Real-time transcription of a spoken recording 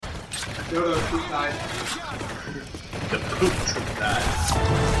Dodo poop died. The poop died.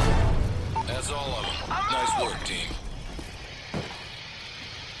 That's all of them. Nice work, team.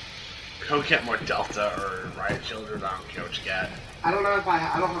 Go get more Delta or Riot Children on Coach Cat. I don't know if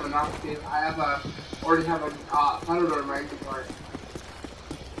I don't have enough, Steve. I have already have a Predator in my inventory.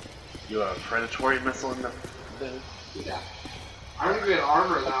 You have a predatory missile in the Yeah. I'm gonna get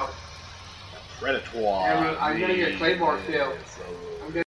armor though. Predatoire. I'm gonna get Claymore too. So